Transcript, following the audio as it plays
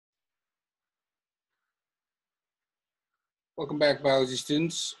Welcome back, biology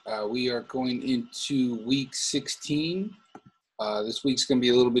students. We are going into week 16. This week's going to be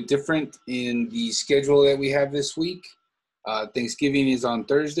a little bit different in the schedule that we have this week. Thanksgiving is on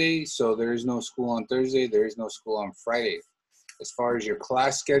Thursday, so there is no school on Thursday. There is no school on Friday. As far as your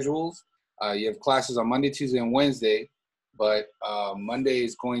class schedules, you have classes on Monday, Tuesday, and Wednesday, but Monday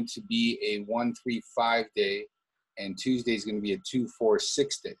is going to be a 1-3-5 day, and Tuesday is going to be a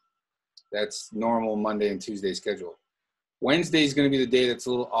 2-4-6 day. That's normal Monday and Tuesday schedule. Wednesday is going to be the day that's a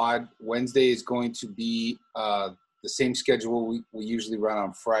little odd. Wednesday is going to be the same schedule we usually run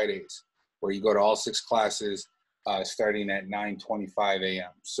on Fridays, where you go to all 6 classes starting at 9:25 a.m.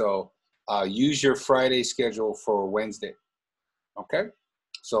 So use your Friday schedule for Wednesday. Okay?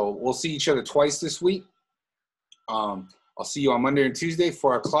 So we'll see each other twice this week. I'll see you on Monday and Tuesday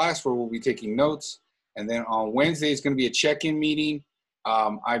for our class where we'll be taking notes. And then on Wednesday, it's going to be a check-in meeting.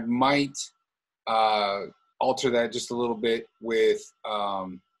 I might alter that just a little bit with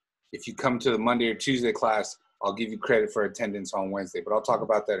if you come to the Monday or Tuesday class, I'll give you credit for attendance on Wednesday, but I'll talk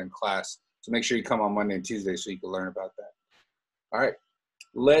about that in class. So make sure you come on Monday and Tuesday so you can learn about that. All right,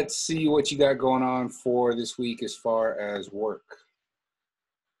 let's see what you got going on for this week as far as work.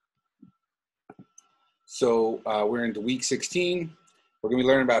 So we're into week 16. We're gonna be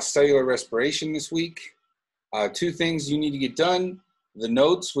learning about cellular respiration this week. 2 things you need to get done. The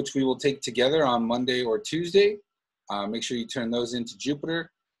notes, which we will take together on Monday or Tuesday. Make sure you turn those into Jupyter.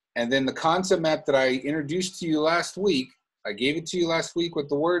 And then the concept map that I introduced to you last week, I gave it to you last week with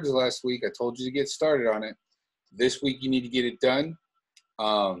the words last week. I told you to get started on it. This week you need to get it done.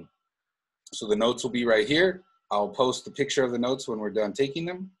 So the notes will be right here. I'll post the picture of the notes when we're done taking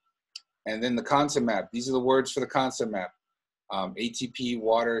them. And then the concept map. These are the words for the concept map. ATP,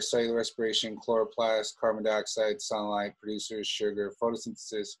 water, cellular respiration, chloroplast, carbon dioxide, sunlight, producers, sugar,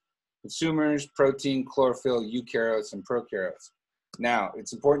 photosynthesis, consumers, protein, chlorophyll, eukaryotes, and prokaryotes. Now,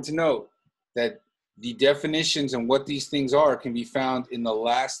 it's important to note that the definitions and what these things are can be found in the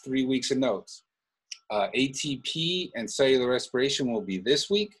last 3 weeks of notes. ATP and cellular respiration will be this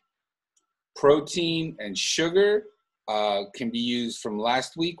week. Protein and sugar can be used from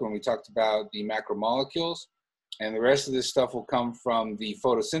last week when we talked about the macromolecules. And the rest of this stuff will come from the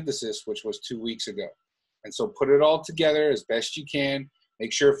photosynthesis, which was 2 weeks ago. And so put it all together as best you can.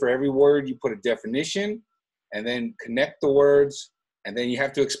 Make sure for every word you put a definition and then connect the words. And then you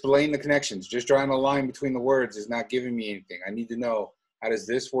have to explain the connections. Just drawing a line between the words is not giving me anything. I need to know, how does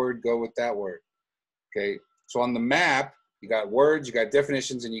this word go with that word? Okay, so on the map, you got words, you got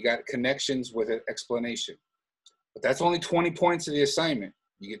definitions, and you got connections with an explanation. But that's only 20 points of the assignment.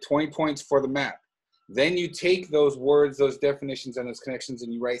 You get 20 points for the map. Then you take those words, those definitions, and those connections,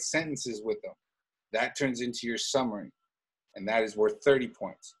 and you write sentences with them. That turns into your summary, and that is worth 30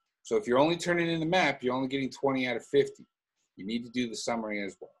 points. So if you're only turning in the map, you're only getting 20 out of 50. You need to do the summary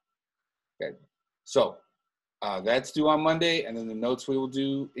as well. Okay, so that's due on Monday, and then the notes we will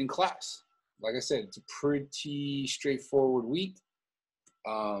do in class. Like I said, it's a pretty straightforward week.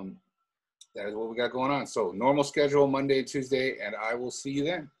 That is what we got going on. So normal schedule, Monday and Tuesday, and I will see you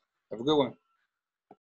then. Have a good one.